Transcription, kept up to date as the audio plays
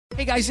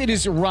Hey guys, it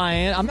is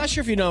Ryan. I'm not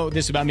sure if you know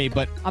this about me,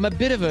 but I'm a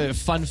bit of a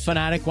fun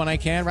fanatic when I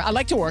can. I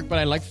like to work, but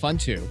I like fun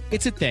too.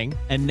 It's a thing.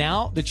 And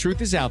now the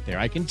truth is out there.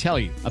 I can tell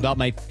you about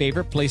my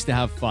favorite place to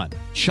have fun.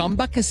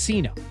 Chumba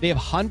Casino. They have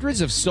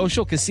hundreds of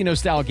social casino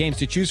style games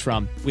to choose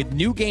from with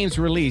new games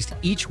released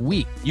each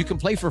week. You can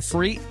play for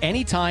free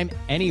anytime,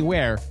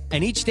 anywhere.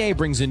 And each day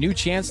brings a new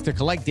chance to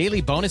collect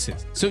daily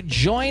bonuses. So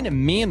join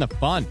me in the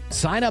fun.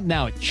 Sign up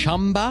now at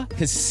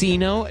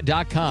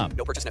ChumbaCasino.com.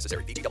 No purchase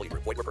necessary. VGW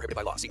Group. Void where prohibited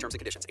by law. See terms and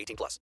conditions. 18+.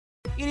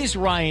 It is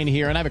Ryan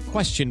here, and I have a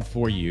question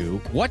for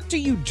you. What do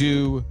you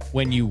do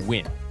when you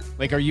win?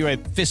 Like, are you a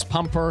fist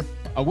pumper,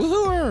 a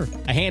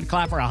woohooer, a hand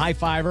clapper, a high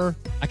fiver?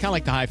 I kind of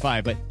like the high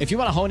five, but if you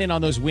want to hone in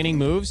on those winning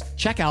moves,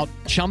 check out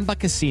Chumba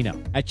Casino.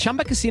 At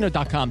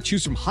ChumbaCasino.com,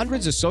 choose from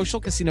hundreds of social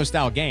casino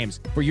style games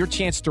for your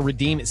chance to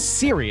redeem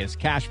serious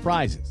cash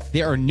prizes.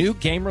 There are new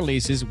game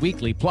releases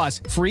weekly, plus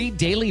free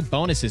daily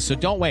bonuses. So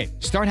don't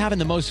wait. Start having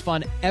the most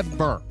fun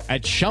ever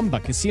at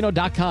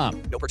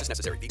ChumbaCasino.com. No purchase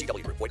necessary.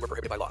 VGW Group. Void where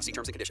prohibited by law. See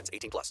terms and conditions.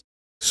 18+.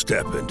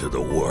 Step into the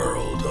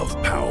world of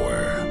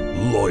power,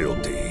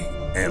 loyalty,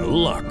 and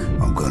luck.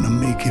 I'm gonna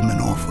make him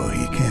an offer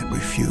he can't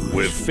refuse.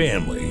 With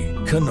family,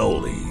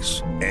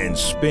 cannolis, and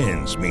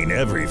spins mean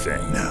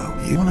everything. Now,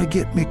 you wanna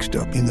get mixed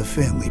up in the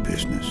family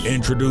business.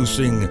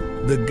 Introducing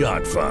The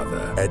Godfather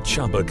at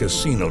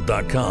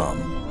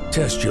ChumbaCasino.com.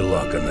 Test your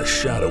luck in the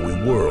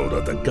shadowy world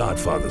of The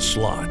Godfather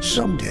slot.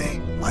 Someday,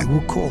 I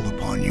will call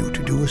upon you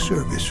to do a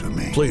service for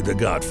me. Play The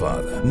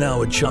Godfather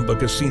now at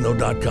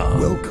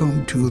ChumbaCasino.com.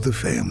 Welcome to the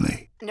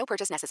family. No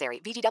purchase necessary.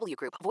 VGW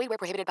Group. Void where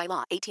prohibited by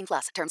law.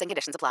 18+. Terms and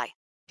conditions apply.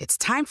 It's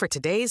time for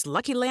today's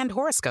Lucky Land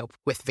horoscope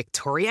with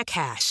Victoria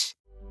Cash.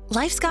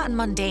 Life's gotten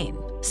mundane,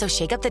 so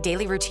shake up the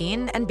daily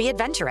routine and be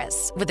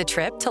adventurous with a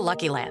trip to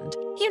Lucky Land.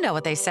 You know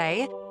what they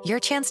say. Your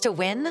chance to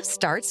win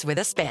starts with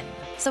a spin.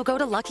 So go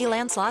to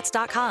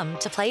LuckyLandSlots.com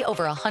to play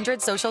over 100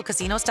 social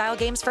casino-style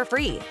games for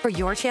free for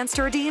your chance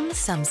to redeem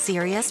some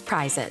serious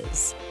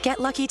prizes.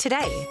 Get lucky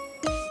today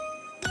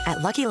at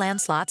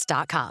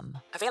LuckyLandSlots.com.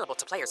 Available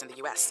to players in the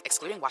U.S.,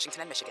 excluding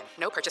Washington and Michigan.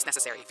 No purchase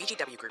necessary.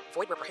 VGW Group.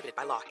 Void where prohibited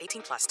by law.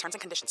 18+. Terms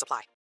and conditions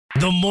apply.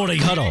 The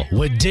Morning Huddle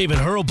with David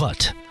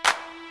Hurlbut.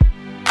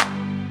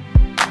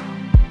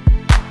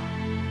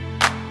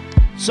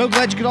 So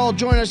glad you could all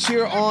join us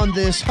here on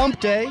this hump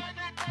day.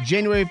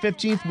 January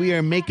 15th, we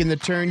are making the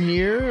turn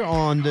here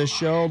on the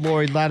show.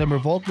 Lori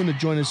Latimer-Volkman to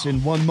join us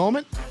in one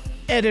moment.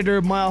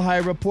 Editor, Mile High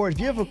Report. If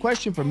you have a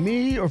question for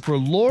me or for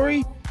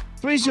Lori,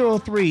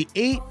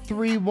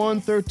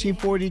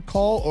 303-831-1340.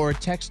 Call or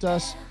text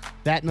us.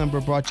 That number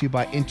brought to you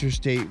by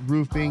Interstate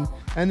Roofing.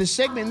 And this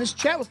segment, this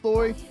chat with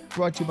Lori,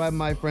 brought to you by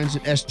my friends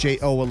at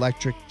SJO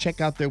Electric.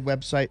 Check out their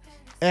website,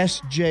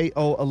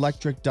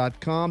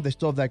 sjoelectric.com. They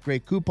still have that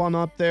great coupon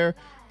up there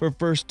for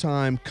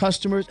first-time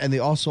customers, and they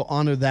also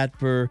honor that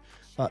for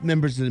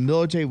members of the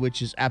military,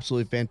 which is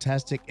absolutely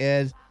fantastic.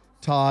 Ed,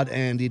 Todd,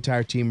 and the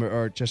entire team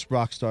are just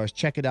rock stars.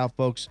 Check it out,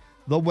 folks.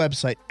 The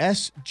website,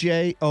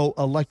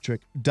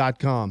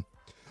 sjoelectric.com.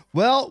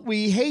 Well,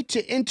 we hate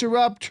to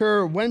interrupt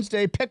her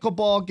Wednesday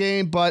pickleball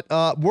game, but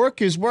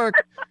work is work.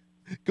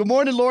 Good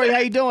morning, Lori. How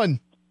you doing?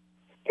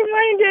 Good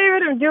morning,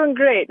 David. I'm doing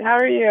great. How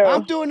are you?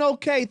 I'm doing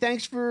okay.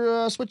 Thanks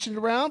for switching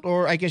around.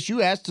 Or I guess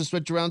you asked to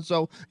switch around,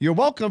 so you're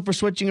welcome for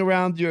switching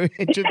around your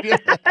interview.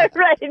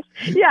 Right.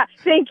 Yeah.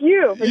 Thank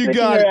you for switching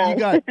around. You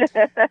got it.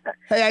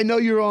 Hey, I know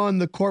you're on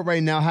the court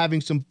right now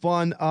having some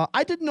fun.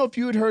 I didn't know if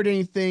you had heard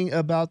anything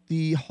about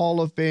the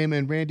Hall of Fame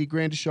and Randy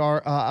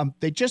Grandichar.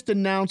 They just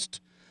announced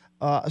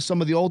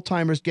some of the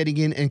old-timers getting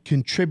in and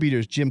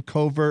contributors. Jim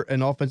Covert,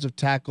 an offensive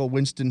tackle,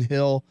 Winston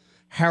Hill,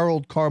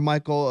 Harold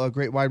Carmichael, a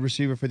great wide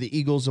receiver for the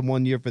Eagles in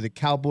 1 year for the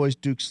Cowboys,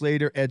 Duke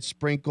Slater, Ed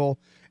Sprinkle,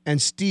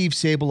 and Steve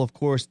Sable, of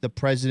course, the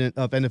president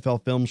of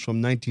NFL Films from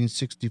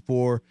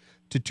 1964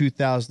 to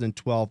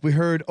 2012. We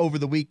heard over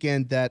the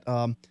weekend that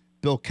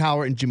Bill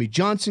Cowher and Jimmy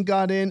Johnson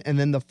got in, and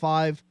then the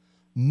 5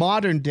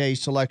 modern-day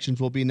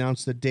selections will be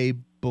announced the day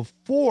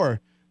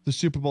before the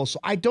Super Bowl. So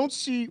I don't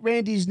see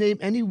Randy's name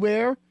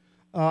anywhere.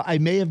 I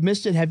may have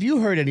missed it. Have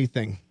you heard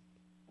anything?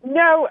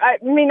 No,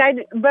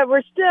 but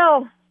we're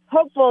still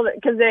hopeful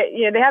because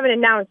they haven't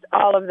announced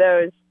all of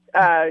those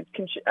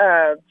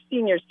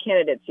seniors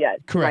candidates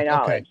yet. Correct. To my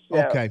knowledge.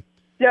 Okay.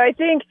 So I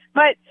think,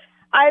 but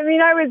I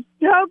was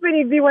hoping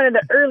he'd be one of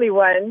the early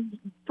ones,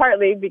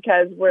 partly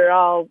because we're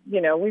all,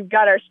 we've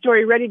got our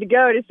story ready to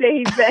go to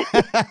say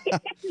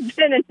he's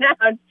been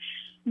announced.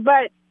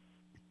 But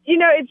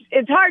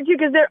it's hard too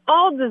because they're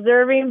all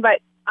deserving. But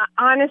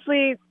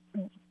honestly,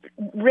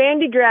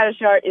 Randy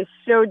Grandichar is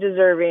so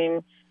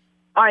deserving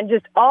on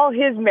just all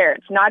his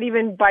merits, not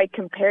even by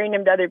comparing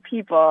him to other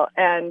people.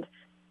 And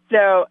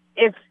so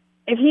if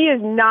he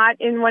is not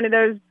in one of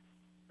those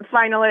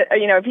finalists,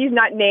 if he's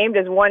not named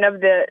as one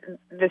of the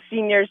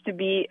seniors to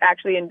be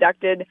actually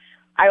inducted,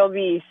 I will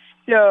be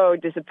so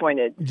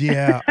disappointed.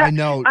 Yeah, I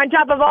know. On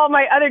top of all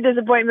my other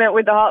disappointment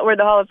with where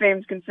the Hall of Fame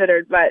is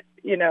considered, but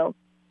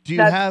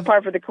that's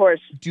par for the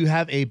course. Do you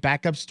have a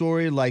backup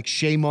story like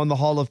shame on the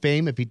Hall of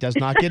Fame if he does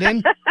not get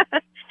in?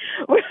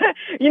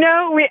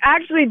 We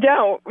actually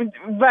don't,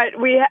 but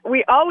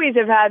we always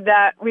have had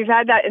that. We've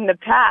had that in the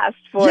past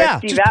for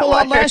Steve just pull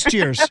out Atwater. last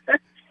year's.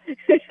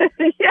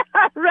 Yeah,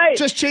 right.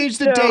 Just change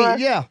the date.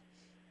 Yeah.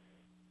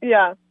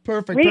 Yeah.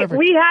 Perfect. We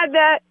had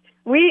that.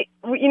 We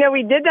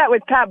did that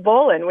with Pat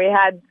Bolin. We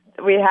had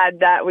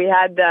that. We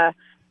had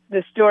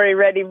the story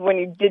ready when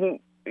he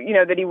didn't.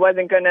 That he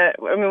wasn't gonna.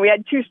 I mean, we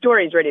had 2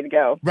 stories ready to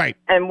go. Right.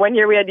 And one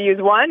year we had to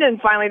use one,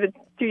 and finally,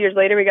 2 years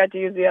later, we got to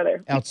use the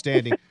other.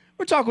 Outstanding.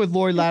 We're talking with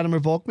Lori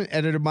Latimer-Volkman,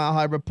 editor of Mile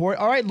High Report.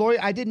 All right, Lori,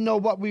 I didn't know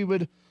what we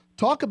would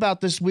talk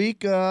about this week,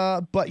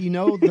 but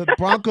the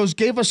Broncos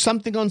gave us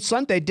something on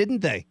Sunday, didn't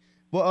they?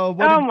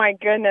 My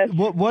goodness!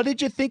 What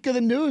did you think of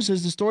the news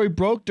as the story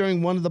broke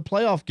during one of the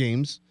playoff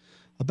games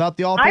about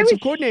the offensive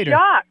coordinator?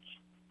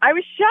 I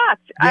was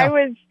shocked.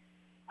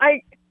 Yeah.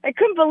 I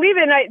couldn't believe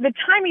it. And the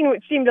timing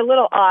seemed a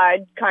little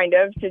odd, kind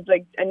of, to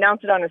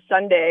announce it on a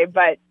Sunday.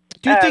 But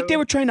do you think they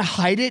were trying to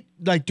hide it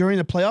during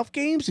the playoff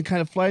games and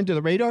kind of fly under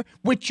the radar,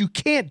 which you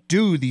can't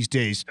do these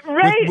days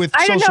with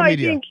social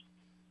media?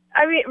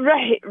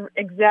 Right,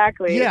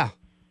 exactly. Yeah.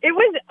 It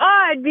was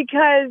odd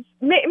because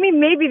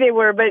maybe they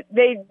were, but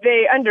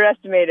they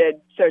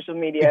underestimated social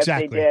media.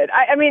 Exactly. If they did.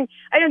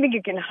 I don't think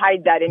you can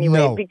hide that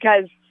anyway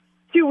because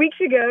 2 weeks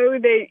ago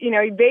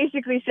he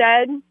basically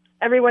said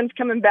everyone's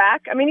coming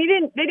back. I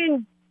mean, they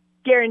didn't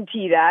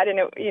guarantee that, and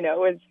it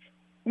was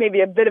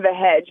maybe a bit of a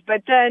hedge.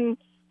 But then,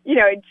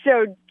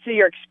 so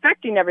you're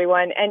expecting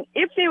everyone, and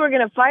if they were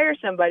going to fire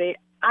somebody,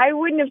 I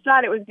wouldn't have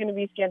thought it was going to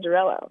be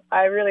Scangarello.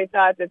 I really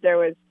thought that there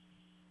was,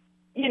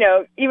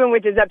 even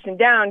with his ups and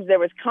downs, there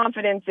was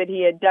confidence that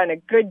he had done a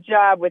good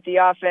job with the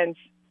offense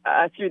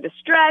through the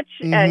stretch,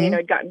 and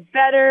had gotten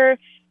better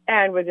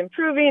and was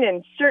improving,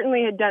 and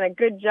certainly had done a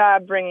good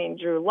job bringing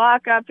Drew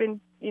Lock up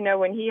and.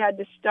 When he had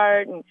to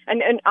start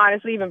and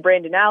honestly, even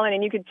Brandon Allen.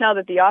 And you could tell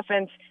that the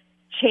offense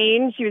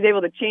changed. He was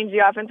able to change the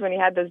offense when he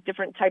had those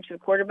different types of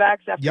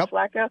quarterbacks after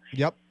Flacco.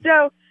 Yep.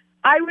 So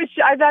I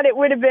thought it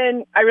would have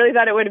been,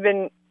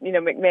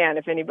 McMahon,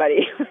 if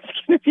anybody was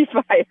going to be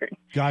fired.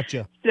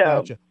 Gotcha.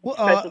 Gotcha. Well,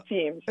 special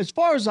teams. As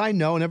far as I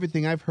know and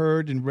everything I've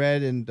heard and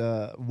read and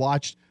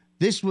watched,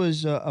 this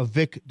was a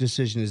Vic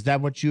decision. Is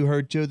that what you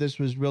heard too? This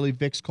was really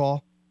Vic's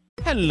call?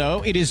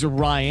 Hello, it is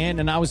Ryan,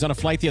 and I was on a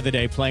flight the other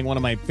day playing one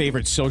of my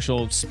favorite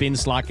social spin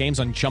slot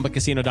games on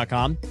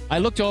ChumbaCasino.com. I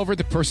looked over at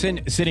the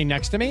person sitting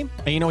next to me,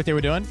 and you know what they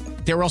were doing?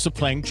 They were also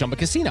playing Chumba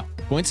Casino.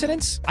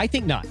 Coincidence? I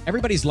think not.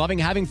 Everybody's loving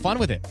having fun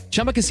with it.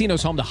 Chumba Casino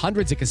is home to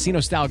hundreds of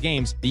casino-style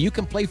games that you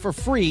can play for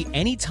free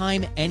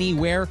anytime,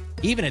 anywhere,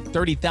 even at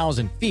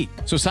 30,000 feet.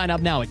 So sign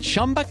up now at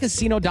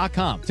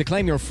ChumbaCasino.com to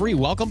claim your free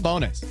welcome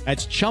bonus.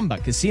 That's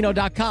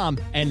ChumbaCasino.com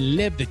and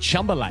live the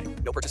Chumba life.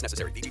 No purchase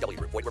necessary. VGW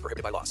Group. Void where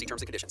prohibited by law. See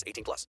terms and conditions.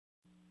 18+.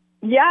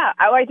 Yeah,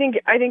 I think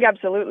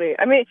absolutely.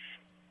 I mean,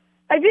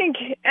 I think,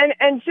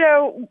 and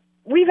so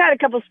we've had a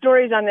couple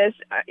stories on this.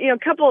 A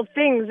couple of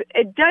things.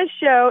 It does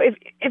show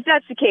if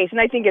that's the case,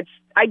 and I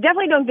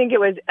definitely don't think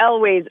it was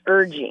Elway's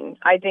urging.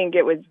 I think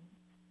it was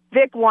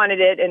Vic wanted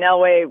it, and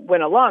Elway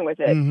went along with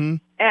it,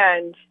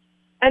 and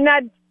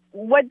that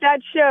what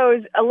that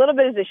shows a little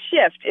bit is a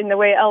shift in the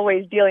way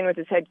Elway's dealing with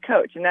his head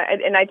coach, and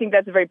I think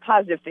that's a very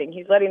positive thing.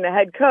 He's letting the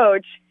head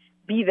coach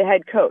be the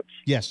head coach,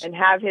 yes, and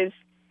have his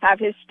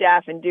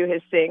staff and do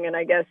his thing. And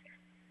I guess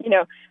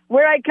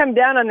where I come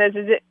down on this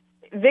is that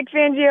Vic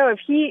Fangio, if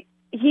he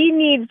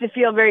needs to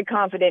feel very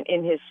confident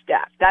in his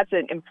staff. That's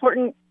an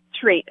important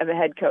trait of a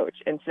head coach.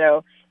 And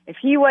so if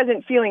he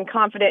wasn't feeling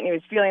confident and he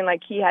was feeling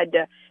like he had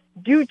to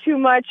do too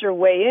much or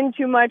weigh in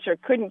too much or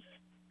couldn't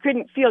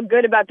feel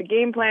good about the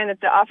game plan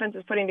that the offense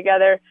is putting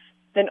together,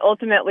 then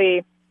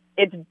ultimately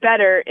it's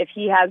better if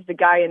he has the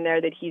guy in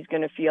there that he's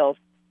going to feel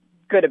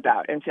good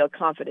about and feel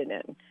confident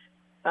in.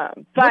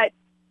 But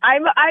I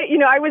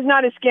was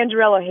not a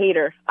Scangarello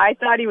hater. I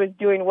thought he was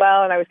doing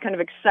well, and I was kind of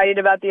excited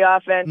about the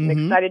offense and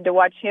excited to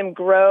watch him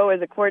grow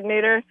as a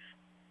coordinator.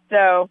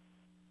 So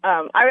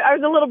I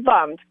was a little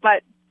bummed,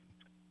 but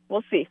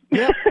we'll see.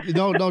 Yeah,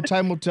 no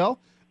time will tell.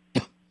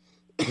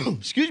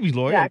 Excuse me,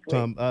 Lori. Exactly.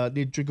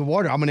 Need a drink of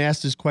water. I'm going to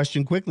ask this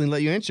question quickly and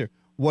let you answer.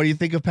 What do you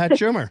think of Pat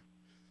Shurmur?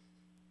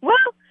 Well,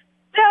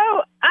 so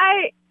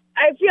I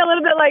feel a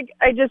little bit like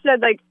I just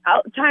said,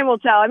 time will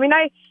tell. I mean,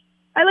 I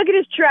look at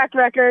his track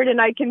record and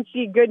I can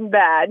see good and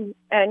bad,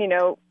 and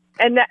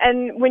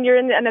and when you're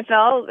in the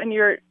NFL and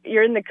you're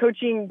in the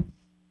coaching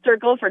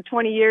circle for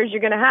 20 years, you're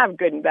going to have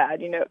good and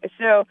bad,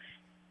 So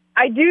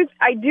I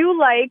do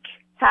like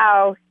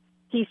how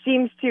he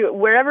seems to,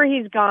 wherever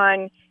he's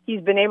gone,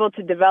 he's been able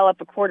to develop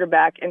a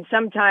quarterback, and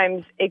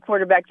sometimes a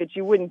quarterback that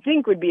you wouldn't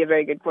think would be a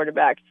very good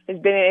quarterback has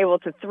been able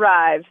to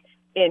thrive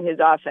in his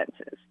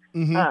offenses.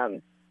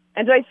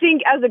 And so I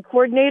think as a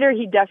coordinator,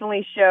 he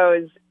definitely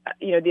shows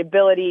the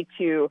ability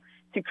to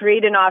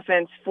create an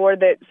offense for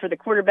the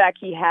quarterback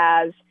he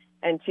has,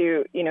 and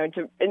to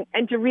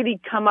really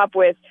come up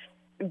with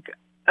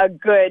a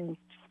good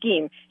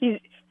scheme. He's,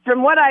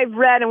 from what I've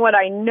read and what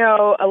I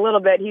know a little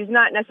bit, he's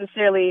not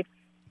necessarily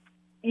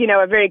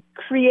a very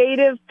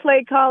creative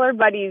play caller,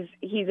 but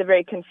he's a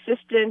very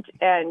consistent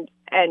and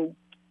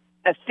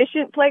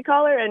efficient play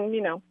caller, and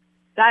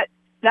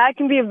that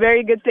can be a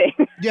very good thing.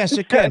 Yes,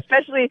 it can.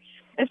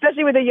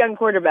 especially with a young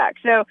quarterback.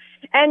 So,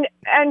 and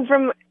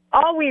from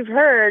all we've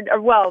heard,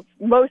 or well,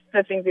 most of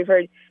the things we've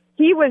heard,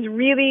 he was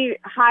really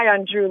high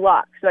on Drew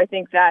Lock. So I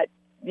think that,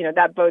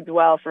 that bodes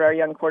well for our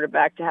young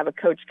quarterback to have a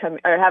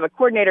have a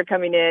coordinator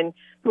coming in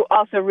who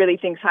also really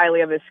thinks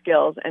highly of his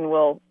skills and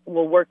will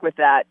work with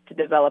that to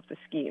develop the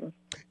scheme.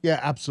 Yeah,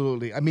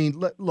 absolutely. I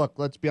mean, look,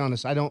 let's be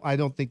honest. I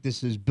don't think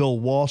this is Bill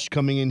Walsh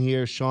coming in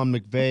here, Sean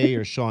McVay,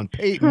 or Sean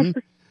Payton.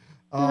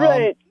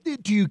 Right.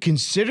 Do you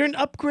consider an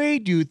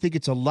upgrade? Do you think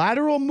it's a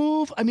lateral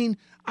move? I mean,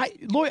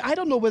 Lori, I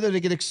don't know whether to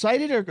get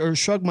excited or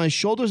shrug my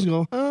shoulders and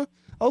go, huh?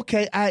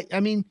 Okay.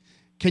 I mean,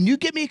 can you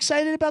get me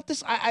excited about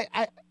this?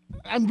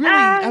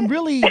 I'm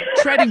really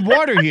treading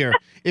water here.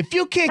 If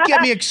you can't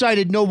get me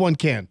excited, no one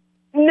can.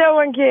 No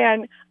one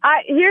can.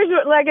 Here's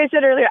what, like I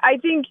said earlier, I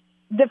think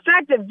the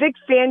fact that Vic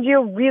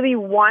Fangio really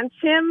wants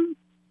him,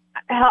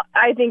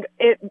 I think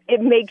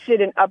it makes it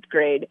an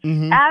upgrade.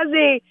 Mm-hmm. As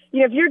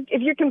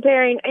if you're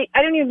comparing,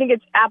 I don't even think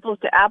it's apples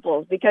to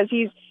apples because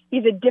he's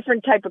a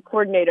different type of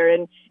coordinator,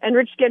 and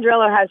Rich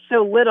Scangarello has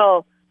so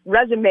little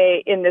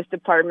resume in this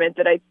department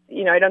that I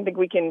don't think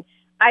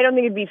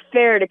it'd be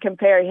fair to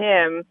compare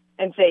him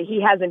and say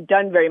he hasn't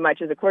done very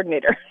much as a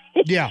coordinator.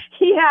 Yeah.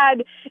 He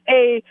had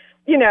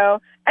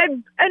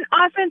an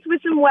offense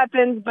with some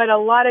weapons, but a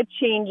lot of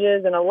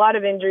changes and a lot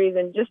of injuries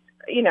and just,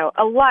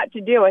 a lot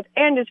to deal with,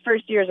 and his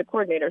first year as a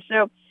coordinator.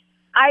 So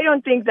I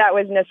don't think that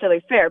was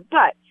necessarily fair,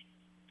 but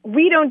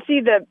we don't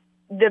see the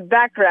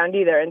background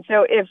either. And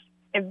so if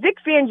Vic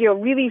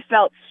Fangio really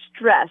felt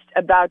stressed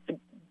about the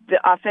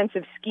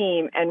offensive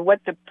scheme and what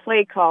the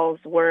play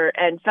calls were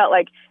and felt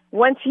like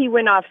once he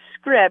went off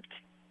script,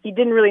 he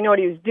didn't really know what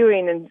he was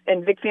doing,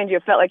 and Vic Fangio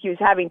felt like he was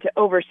having to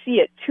oversee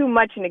it too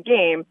much in a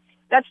game,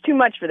 that's too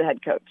much for the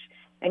head coach.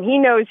 And he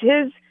knows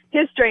his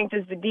strength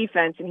is the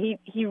defense, and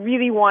he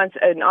really wants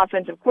an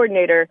offensive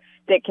coordinator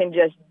that can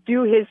just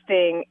do his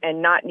thing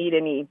and not need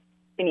any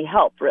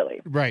help, really.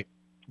 Right.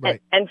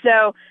 And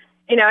so,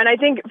 and I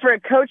think for a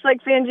coach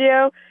like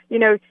Fangio,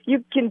 you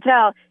can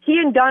tell he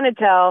and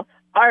Donatel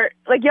are,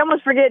 like, you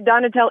almost forget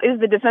Donatel is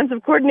the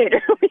defensive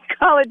coordinator. We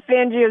call it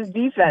Fangio's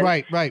defense.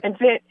 Right.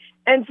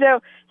 And so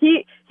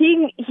he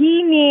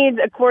needs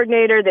a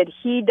coordinator that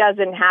he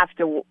doesn't have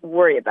to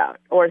worry about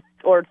or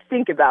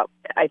think about,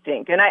 I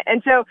think.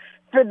 And so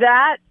for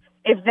that,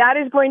 if that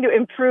is going to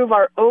improve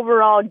our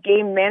overall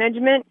game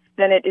management,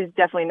 then it is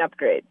definitely an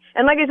upgrade.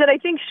 And like I said, I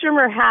think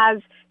Shurmur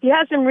has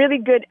some really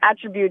good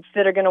attributes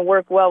that are going to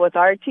work well with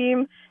our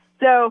team.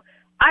 So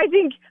I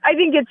think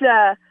it's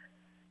a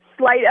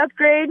slight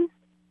upgrade,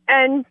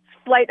 and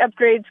slight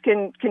upgrades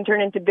can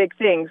turn into big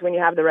things when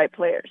you have the right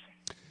players.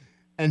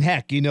 And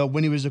heck,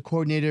 when he was a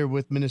coordinator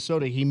with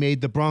Minnesota, he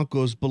made the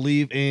Broncos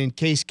believe in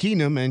Case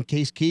Keenum, and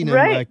Case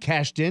Keenum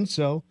cashed in.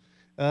 So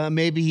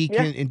maybe he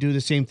can do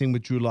the same thing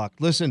with Drew Lock.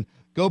 Listen,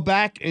 go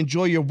back,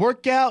 enjoy your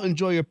workout,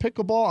 enjoy your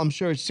pickleball. I'm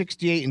sure it's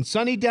 68 and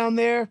sunny down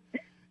there.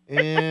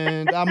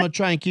 And I'm going to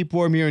try and keep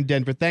warm here in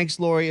Denver. Thanks,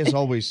 Lori, as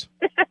always.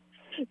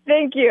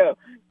 Thank you.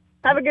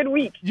 Have a good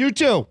week. You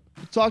too.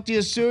 Talk to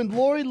you soon.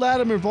 Lori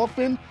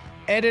Latimer-Volkman,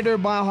 editor,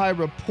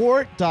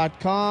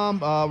 MileHighReport.com.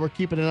 We're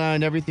keeping an eye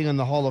on everything on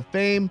the Hall of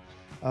Fame.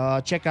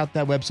 Check out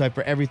that website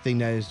for everything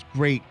that is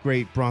great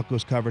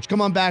Broncos coverage.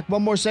 Come on back.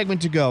 One more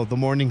segment to go. The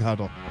Morning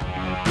Huddle.